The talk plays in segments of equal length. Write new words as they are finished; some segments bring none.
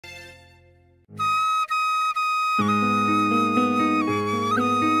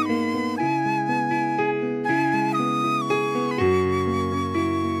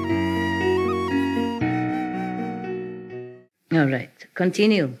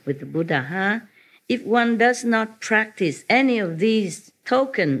continue with the Buddha, if one does not practice any of these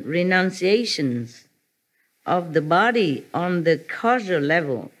token renunciations of the body on the causal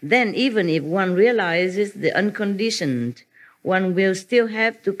level, then even if one realizes the unconditioned, one will still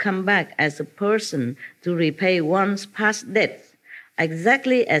have to come back as a person to repay one's past debts,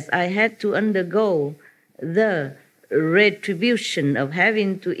 exactly as I had to undergo the retribution of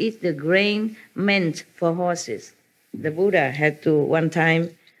having to eat the grain meant for horses. The Buddha had to one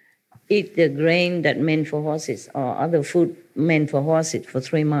time eat the grain that meant for horses or other food meant for horses for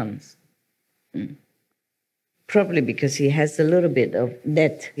 3 months. Probably because he has a little bit of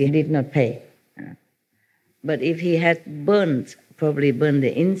debt he did not pay. But if he had probably burned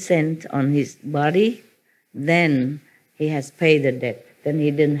the incense on his body, then he has paid the debt. Then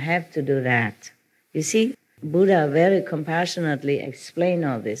he didn't have to do that. You see, Buddha very compassionately explained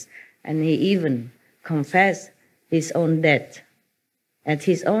all this, and he even confessed his own debt at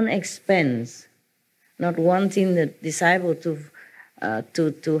his own expense, not wanting the disciple to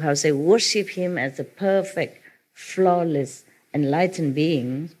worship him as a perfect, flawless, enlightened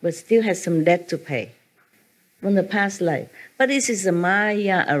being, but still has some debt to pay from the past life. But this is a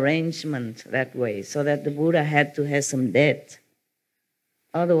Maya arrangement that way, so that the Buddha had to have some debt.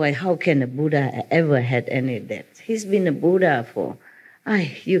 Otherwise, how can a Buddha ever had any debt? He's been a Buddha for,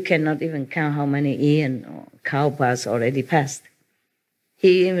 you cannot even count how many eons or kalpas already passed.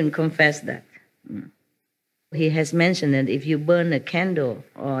 He even confessed that. He has mentioned that if you burn a candle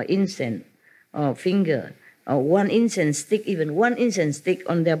or incense or finger or one incense stick, even one incense stick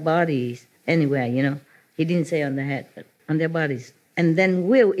on their bodies, anywhere, he didn't say on the head, but on their bodies, and then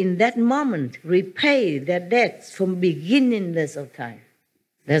will in that moment repay their debts from beginningless of time.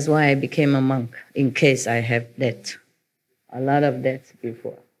 That's why I became a monk, in case I have debt, a lot of debts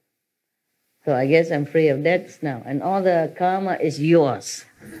before. So I guess I'm free of debts now, and all the karma is yours.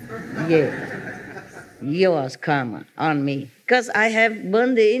 Yeah, yours karma on me. Because I have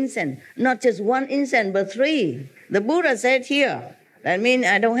burned the incense, not just one incense, but 3. The Buddha said here, that means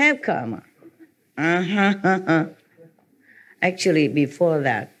I don't have karma. Actually, before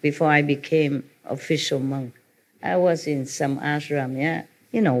that, before I became official monk, I was in some ashram,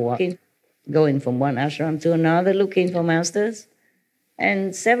 walking, going from one ashram to another, looking for masters.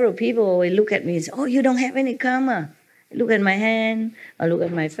 And several people will look at me and say, oh, you don't have any karma. Look at my hand, or look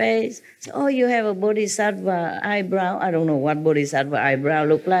at my face. Say, oh, you have a bodhisattva eyebrow. I don't know what bodhisattva eyebrow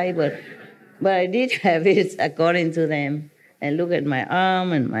look like, but I did have it according to them. And look at my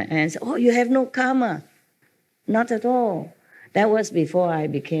arm and my hands. Oh, you have no karma. Not at all. That was before I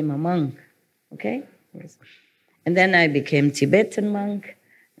became a monk. Okay? Yes. And then I became Tibetan monk.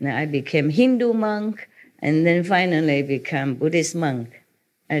 And I became Hindu monk. And then finally I became Buddhist monk.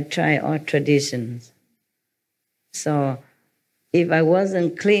 I try all traditions. So if I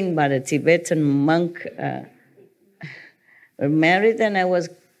wasn't clean by the Tibetan monk married, then I was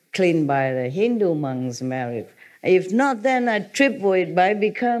clean by the Hindu monks married. If not, then I triple it by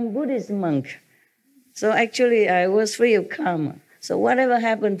become Buddhist monk. So actually, I was free of karma. So whatever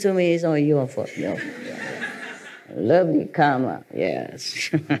happened to me is all your fault. Lovely karma, yes.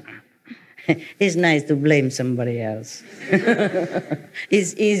 It's nice to blame somebody else.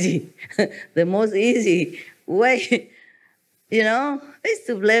 It's easy. The most easy way, is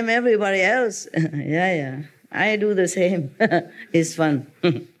to blame everybody else. Yeah. I do the same. It's fun.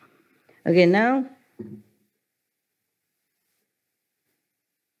 Okay, now.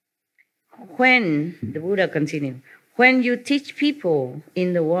 When, the Buddha continued, when you teach people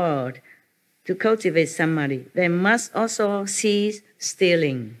in the world to cultivate samadhi, they must also cease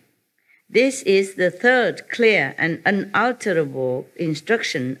stealing. This is the third clear and unalterable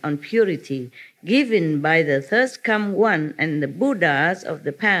instruction on purity given by the first come one and the Buddhas of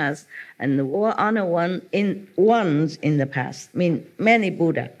the past and the honor ones in the past. I mean, many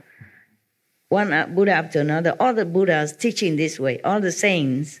Buddha. One Buddha after another, all the Buddhas teaching this way, all the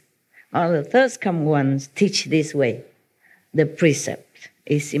saints, all the first come ones teach this way. The precept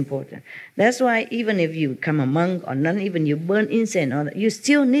is important. That's why even if you become a monk or not even you burn incense, you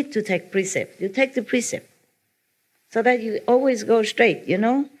still need to take precept. You take the precept so that you always go straight,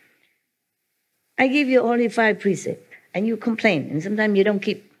 I give you only 5 precepts and you complain and sometimes you don't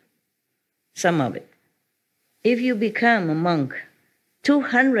keep some of it. If you become a monk,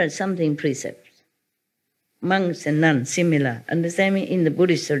 200 something precepts, monks and nuns, similar, understand me, in the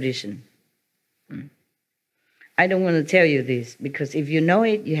Buddhist tradition. I don't want to tell you this, because if you know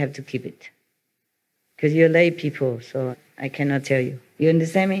it, you have to keep it. Because you're lay people, so I cannot tell you. You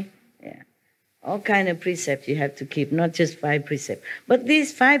understand me? Yeah. All kind of precepts you have to keep, not just 5 precepts. But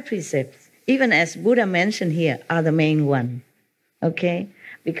these 5 precepts, even as Buddha mentioned here, are the main one. okay?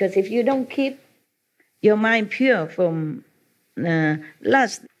 Because if you don't keep your mind pure from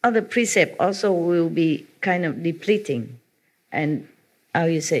lust, other precept also will be kind of depleting and, how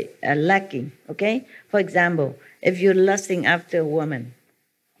you say, lacking, okay? For example, if you're lusting after a woman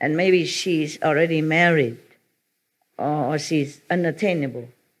and maybe she's already married or she's unattainable,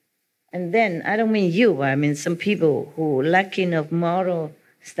 and then, I don't mean you, but I mean some people who lacking of moral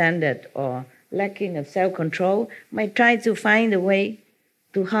standard or lacking of self-control might try to find a way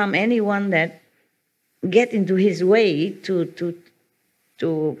to harm anyone that get into his way to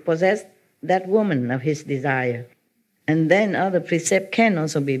possess that woman of his desire. And then other precepts can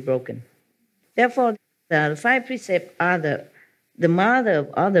also be broken. Therefore, the 5 precepts are the mother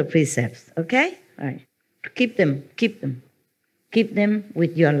of other precepts, okay? All right. Keep them. Keep them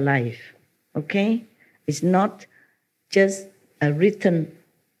with your life, okay? It's not just a written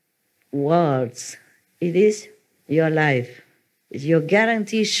words. It is your life. It's your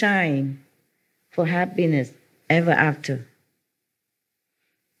guaranteed shine for happiness ever after.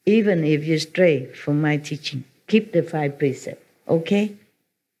 Even if you stray from my teaching, keep the 5 precepts, okay?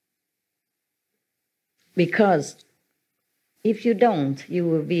 Because if you don't, you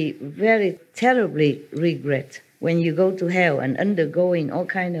will be very terribly regret when you go to hell and undergoing all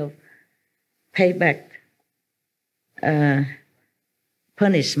kind of payback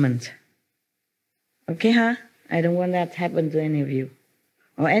punishment. Okay, huh? I don't want that to happen to any of you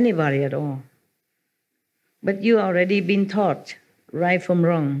or anybody at all. But you already been taught right from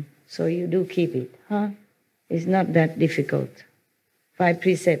wrong, so you do keep it, huh? It's not that difficult. 5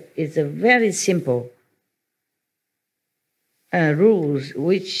 precepts is a very simple rules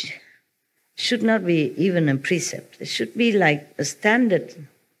which should not be even a precept. It should be like a standard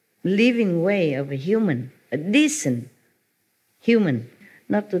living way of a human, a decent human,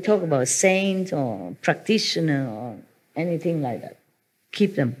 not to talk about saint or practitioner or anything like that.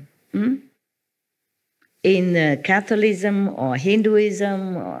 Keep them. In Catholicism or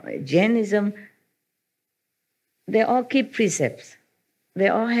Hinduism or Jainism, they all keep precepts. They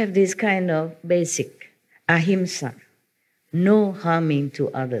all have this kind of basic ahimsa, no harming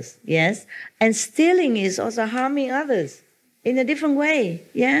to others, yes? And stealing is also harming others in a different way,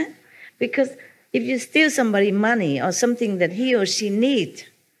 yeah? Because if you steal somebody money or something that he or she needs,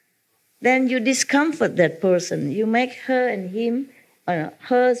 then you discomfort that person. You make her and him,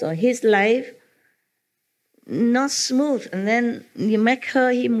 hers or his life not smooth, and then you make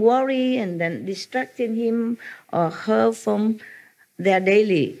him worry and then distracting him or her from their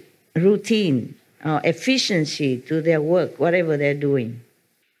daily routine or efficiency to their work, whatever they're doing.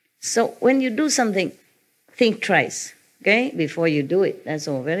 So when you do something, think twice, okay, before you do it. That's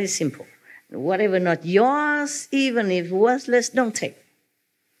all, very simple. Whatever not yours, even if worthless, don't take.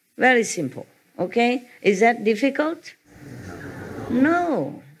 Very simple, okay? Is that difficult?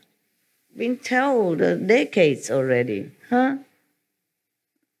 No. Been told decades already, huh?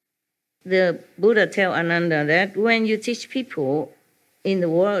 The Buddha tell Ananda that when you teach people in the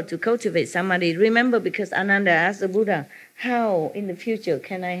world to cultivate samadhi, remember, because Ananda asked the Buddha, how in the future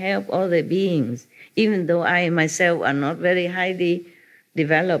can I help all the beings, even though I myself are not very highly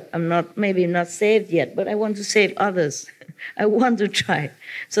developed, I'm not, maybe not saved yet, but I want to save others. I want to try.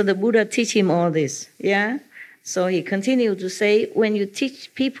 So the Buddha teach him all this, yeah? So he continued to say, when you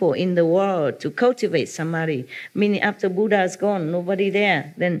teach people in the world to cultivate samadhi, meaning after Buddha is gone, nobody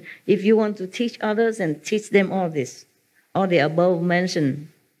there, then if you want to teach others and teach them all this, all the above mentioned,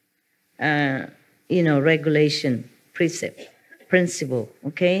 regulation, precept, principle,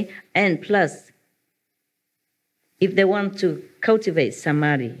 okay? And plus, if they want to cultivate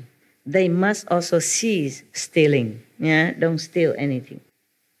samadhi, they must also cease stealing, yeah? Don't steal anything.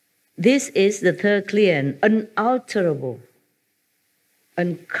 This is the third clear and unalterable,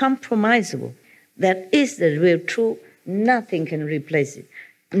 uncompromisable. That is the real truth. Nothing can replace it.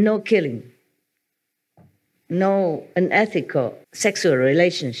 No killing. No unethical sexual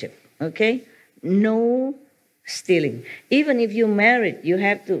relationship. Okay? No stealing. Even if you're married, you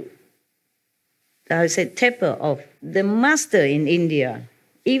have to, I would say, taper off. The master in India,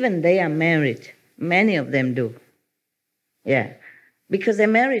 even they are married. Many of them do. Yeah. Because they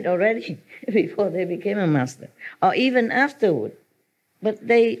married already before they became a master, or even afterward. But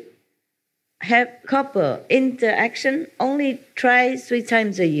they have couple interaction only 3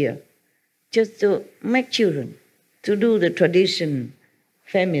 times a year, just to make children, to do the tradition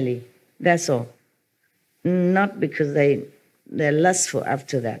family, that's all. Not because they're lustful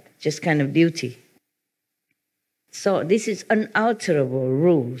after that, just kind of duty. So this is unalterable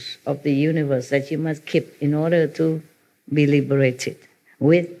rules of the universe that you must keep in order to be liberated,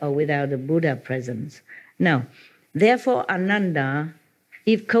 with or without the Buddha presence. Now, Therefore, Ananda,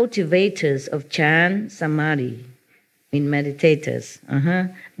 if cultivators of chant samadhi, in meditators,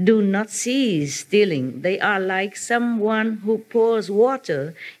 do not cease stealing, they are like someone who pours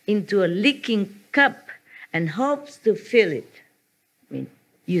water into a leaking cup and hopes to fill it. I mean,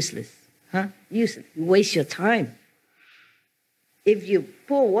 useless. Useless. You waste your time. If you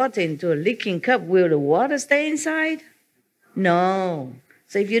pour water into a leaking cup, will the water stay inside? No.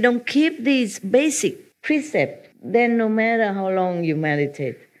 So if you don't keep these basic precepts, then no matter how long you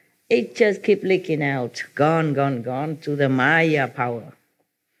meditate, it just keeps leaking out, gone to the Maya power.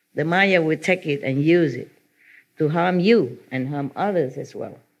 The Maya will take it and use it to harm you and harm others as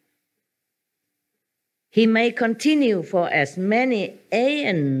well. He may continue for as many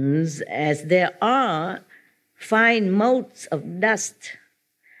aeons as there are fine motes of dust,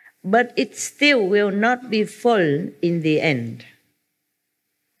 but it still will not be full in the end.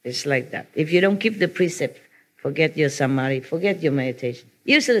 It's like that. If you don't keep the precept, forget your samadhi, forget your meditation.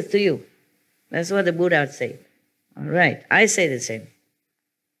 Useless to you. That's what the Buddha said. All right, I say the same.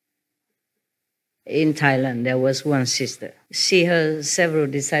 In Thailand, there was one sister. She had several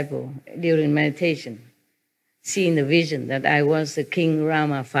disciples during meditation, seeing the vision that I was the King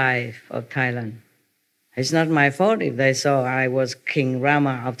Rama V of Thailand. It's not my fault if they saw I was King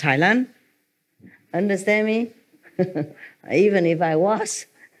Rama of Thailand. Understand me? Even if I was.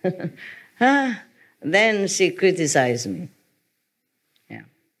 Then she criticized me.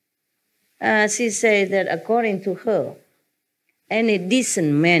 She said that according to her, any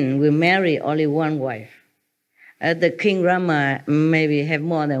decent man will marry only one wife. The King Rama maybe have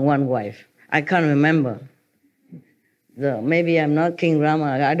more than one wife. I can't remember. Maybe I'm not King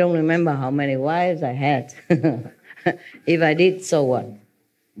Rama. I don't remember how many wives I had. If I did, so what?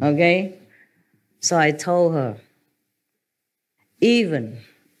 Okay? So I told her, even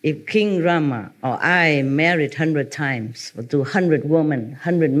if King Rama or I married 100 times to 100 women,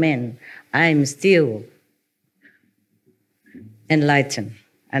 100 men, I'm still enlightened.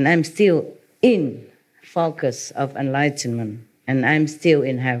 And I'm still in focus of enlightenment. And I'm still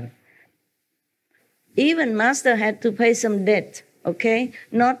in heaven. Even Master had to pay some debt, okay?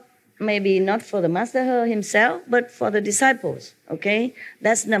 Maybe not for the Master himself, but for the disciples, okay?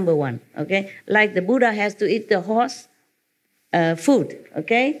 That's number one, okay? Like the Buddha has to eat the horse food,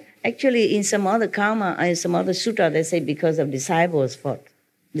 okay? Actually, in some other karma, in some other sutra, they say because of disciples' fault,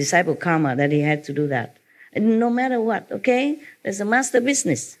 disciple karma, that he had to do that. And no matter what, okay? There's a master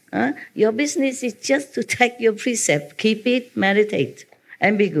business. Your business is just to take your precept, keep it, meditate,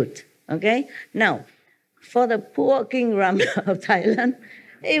 and be good, okay? Now, for the poor King Rama of Thailand,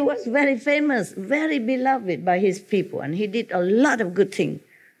 he was very famous, very beloved by his people, and he did a lot of good things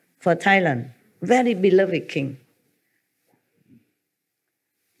for Thailand. Very beloved king.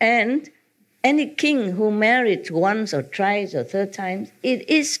 And any king who married once or twice or third times, it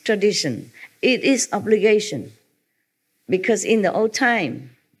is tradition, it is obligation. Because in the old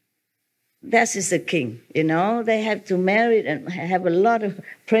time, that is the king, they have to marry and have a lot of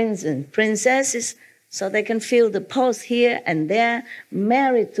princes and princesses, so they can fill the post here and there,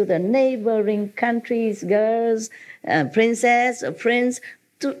 married to the neighboring countries' girls, princess or prince,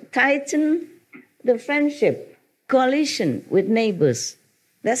 to tighten the friendship, coalition with neighbors.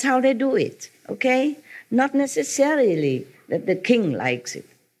 That's how they do it, okay? Not necessarily that the king likes it.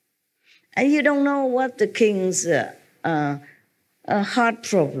 And you don't know what the king's heart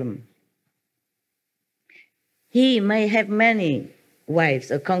problem. He may have many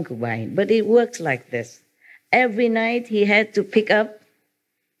wives or concubines, but it works like this. Every night he had to pick up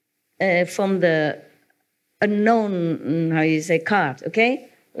from the unknown, card, okay?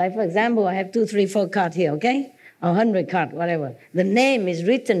 Like, for example, I have 2, 3, 4 cards here, okay? Or 100 cards, whatever. The name is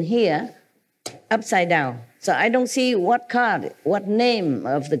written here, upside down. So I don't see what card, what name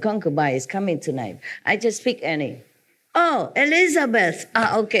of the concubine is coming tonight. I just pick any. Oh, Elizabeth.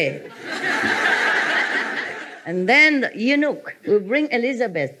 Okay. And then the eunuch will bring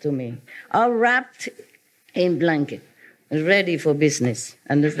Elizabeth to me, all wrapped in blanket, ready for business.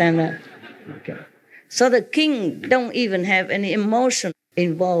 Understand that? Okay. So the king don't even have any emotion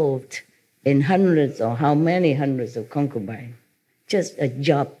involved in hundreds or how many hundreds of concubines. Just a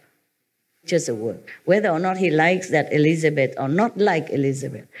job, just a work. Whether or not he likes that Elizabeth or not like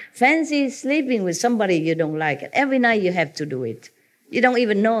Elizabeth. Fancy sleeping with somebody you don't like. And every night you have to do it. You don't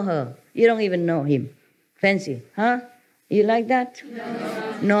even know her. You don't even know him. Fancy, huh? You like that?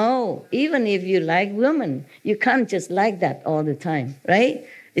 No. Even if you like women, you can't just like that all the time, right?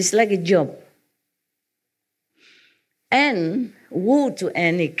 It's like a job. And woe to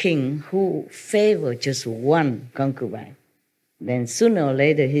any king who favor just one concubine. Then sooner or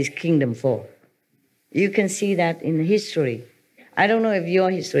later his kingdom fall. You can see that in history. I don't know if your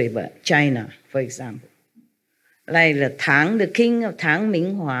history, but China, for example. Like the king of Tang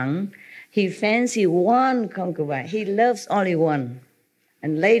Ming Huang, he fancy one concubine. He loves only one.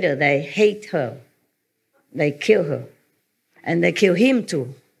 And later they hate her. They kill her. And they kill him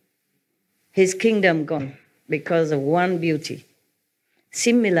too. His kingdom gone because of one beauty.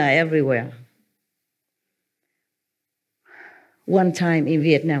 Similar everywhere. One time in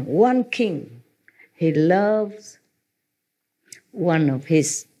Vietnam, one king, he loves one of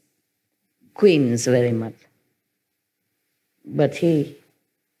his queens very much. But he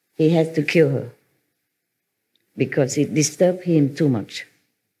has to kill her because it disturbed him too much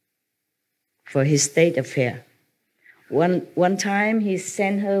for his state affair. One time he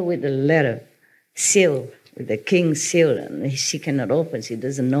sent her with a letter, sealed, with the king's seal, and she cannot open. She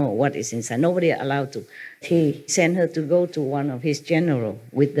doesn't know what is inside. Nobody allowed to. He sent her to go to one of his generals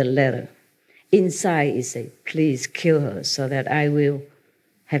with the letter. Inside he said, please kill her so that I will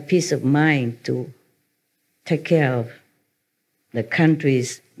have peace of mind to take care of the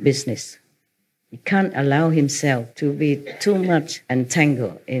country's business. He can't allow himself to be too much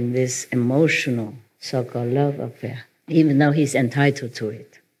entangled in this emotional so-called love affair, even though he's entitled to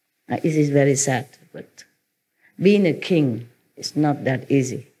it. It is very sad, but being a king is not that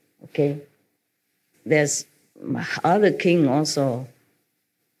easy, okay? There's other king also.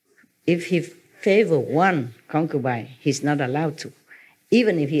 If he favor one concubine, he's not allowed to.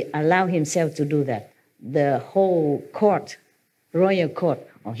 Even if he allow himself to do that, the whole court, royal court,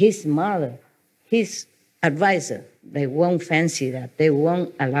 or his mother, his advisor, they won't fancy that. They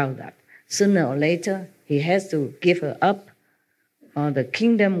won't allow that. Sooner or later, he has to give her up, or the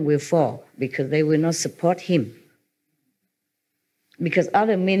kingdom will fall because they will not support him. Because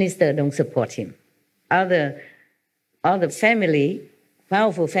other ministers don't support him. Other family,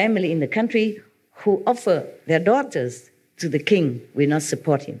 powerful family in the country who offer their daughters to the king will not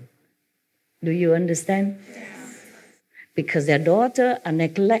support him. Do you understand? Yes. Because their daughters are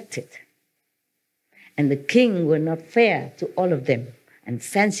neglected. And the king will not fair to all of them and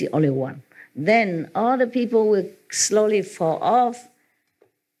fancy only one. Then all the people will slowly fall off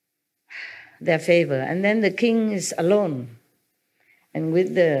their favor. And then the king is alone. And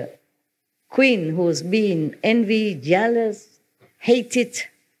with the queen who's being envied, jealous, hated,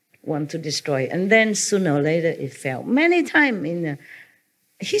 want to destroy. And then sooner or later it fell. Many times in the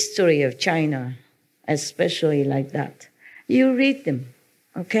history of China, especially like that. You read them,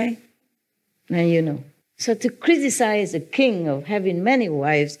 okay? And you know. So to criticize a king of having many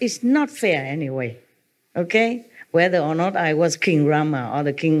wives is not fair anyway, okay? Whether or not I was King Rama or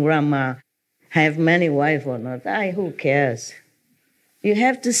the King Rama have many wives or not, who cares? You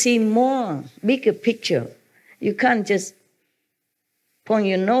have to see more, bigger picture. You can't just point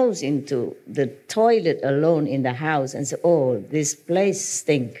your nose into the toilet alone in the house and say, oh, this place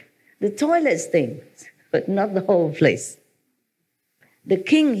stinks. The toilet stinks, but not the whole place. The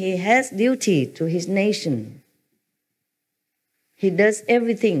king, he has duty to his nation. He does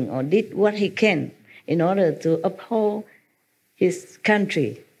everything or did what he can in order to uphold his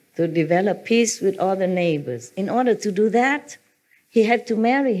country, to develop peace with all the neighbors. In order to do that, he had to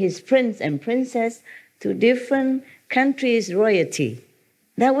marry his prince and princess to different countries' royalty.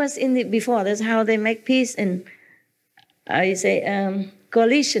 That was in the before. That's how they make peace and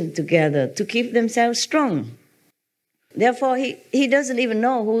coalition together to keep themselves strong. Therefore, he doesn't even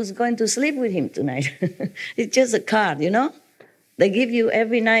know who's going to sleep with him tonight. It's just a card, you know. They give you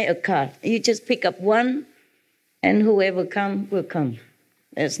every night a card. You just pick up one, and whoever come will come.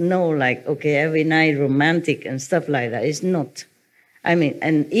 There's no like, okay, every night romantic and stuff like that. It's not. I mean,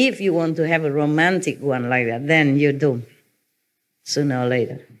 and if you want to have a romantic one like that, then you're doomed. Sooner or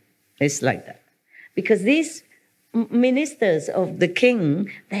later. It's like that. Because these ministers of the king,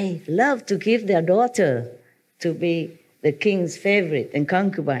 they love to give their daughter to be the king's favorite and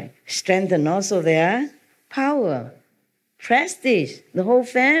concubine. Strengthen also their power, prestige, the whole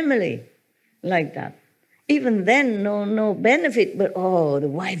family, like that. Even then, no benefit, but oh, the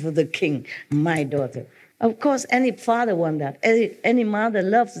wife of the king, my daughter. Of course, any father wants that. Any mother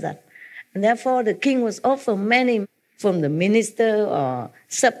loves that. And therefore, the king was offered many from the minister or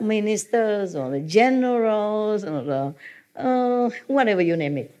sub-ministers or the generals or the, whatever you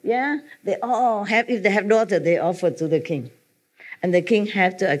name it. Yeah? They all have, if they have daughter, they offer to the king. And the king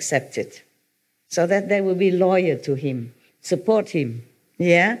had to accept it so that they will be loyal to him, support him,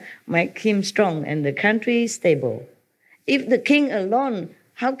 yeah? Make him strong and the country stable. If the king alone,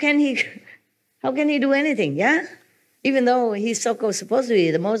 how can he do anything, yeah? Even though he's so-called supposed to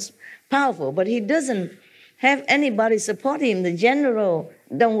be the most powerful, but he doesn't have anybody support him. The general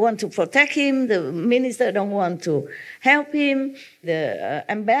don't want to protect him. The minister don't want to help him. The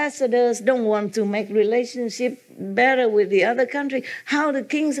ambassadors don't want to make relationship better with the other country. How the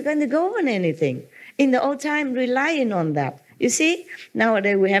kings are going to govern anything? In the old time, relying on that. You see,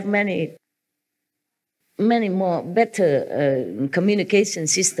 nowadays we have many more better communication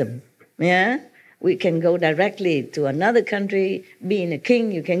system. Yeah, we can go directly to another country. Being a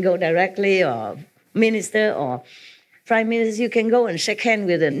king, you can go directly, or minister or prime minister, you can go and shake hands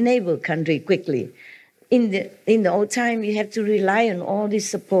with a neighbor country quickly. In the old time, you have to rely on all these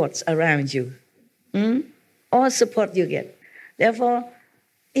supports around you. All support you get. Therefore,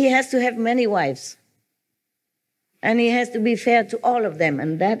 he has to have many wives. And he has to be fair to all of them,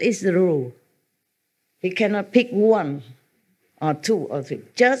 and that is the rule. He cannot pick one or two or three.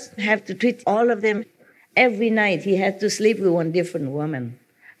 Just have to treat all of them. Every night he has to sleep with one different woman.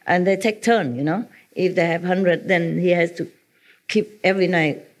 And they take turn, you know. If they have 100, then he has to keep every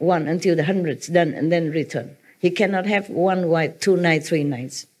night one until the 100's done and then return. He cannot have one wife, 2 nights, 3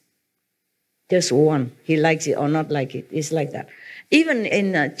 nights. Just one. He likes it or not like it. It's like that. Even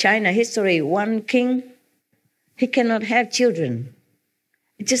in China history, one king, he cannot have children.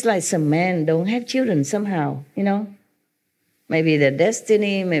 It's just like some men don't have children somehow, you know. Maybe their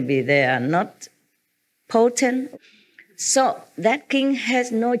destiny, maybe they are not potent. So that king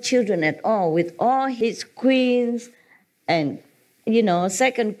has no children at all with all his queens and, you know,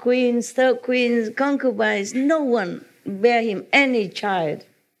 second queens, third queens, concubines. No one bear him any child.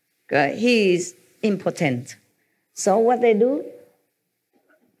 He is impotent. So what they do?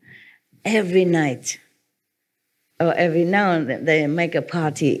 Every night or every now and then they make a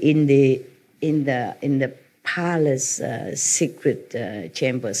party in the palace secret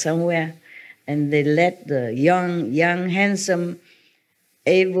chamber somewhere. And they let the young, handsome,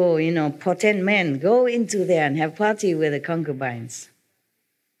 able, you know, potent men go into there and have party with the concubines.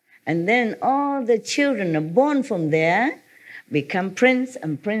 And then all the children are born from there, become prince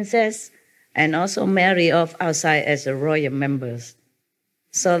and princess, and also marry off outside as the royal members.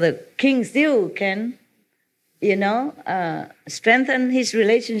 So the king still can, you know, strengthen his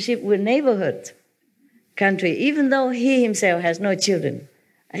relationship with neighborhood country, even though he himself has no children.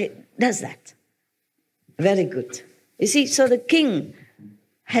 He does that. Very good. You see, so the king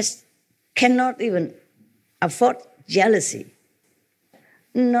cannot even afford jealousy,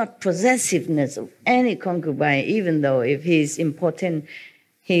 not possessiveness of any concubine, even though if he is important,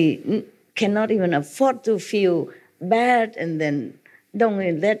 he cannot even afford to feel bad and then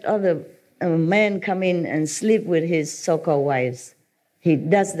don't let other men come in and sleep with his so-called wives. He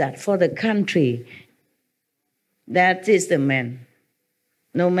does that for the country. That is the man.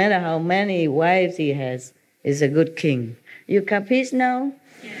 No matter how many wives he has, is a good king. You capiche now?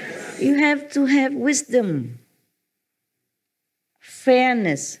 Yes. You have to have wisdom,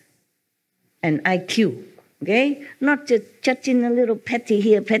 fairness, and IQ. Okay? Not just judging a little petty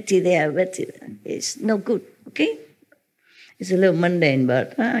here, petty there, petty. It's no good. Okay? It's a little mundane,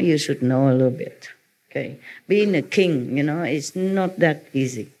 but you should know a little bit. Okay? Being a king, you know, it's not that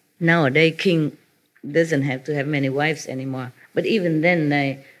easy. Nowadays, king doesn't have to have many wives anymore. But even then,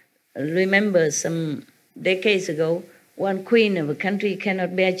 I remember some decades ago, one queen of a country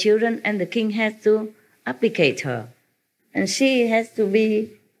cannot bear children, and the king has to abdicate her. And she has to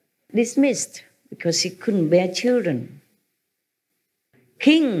be dismissed because she couldn't bear children.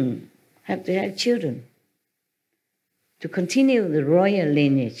 King have to have children. To continue the royal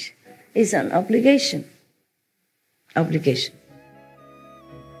lineage is an obligation. Obligation.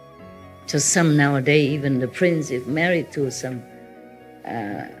 So some nowadays, even the prince is married to some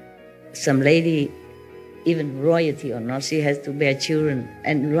lady, even royalty or not, she has to bear children,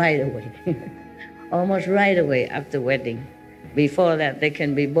 and right away, almost right away after wedding. Before that, they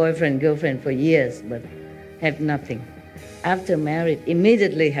can be boyfriend, girlfriend for years, but have nothing. After married,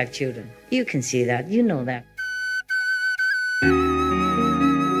 immediately have children. You can see that, you know that.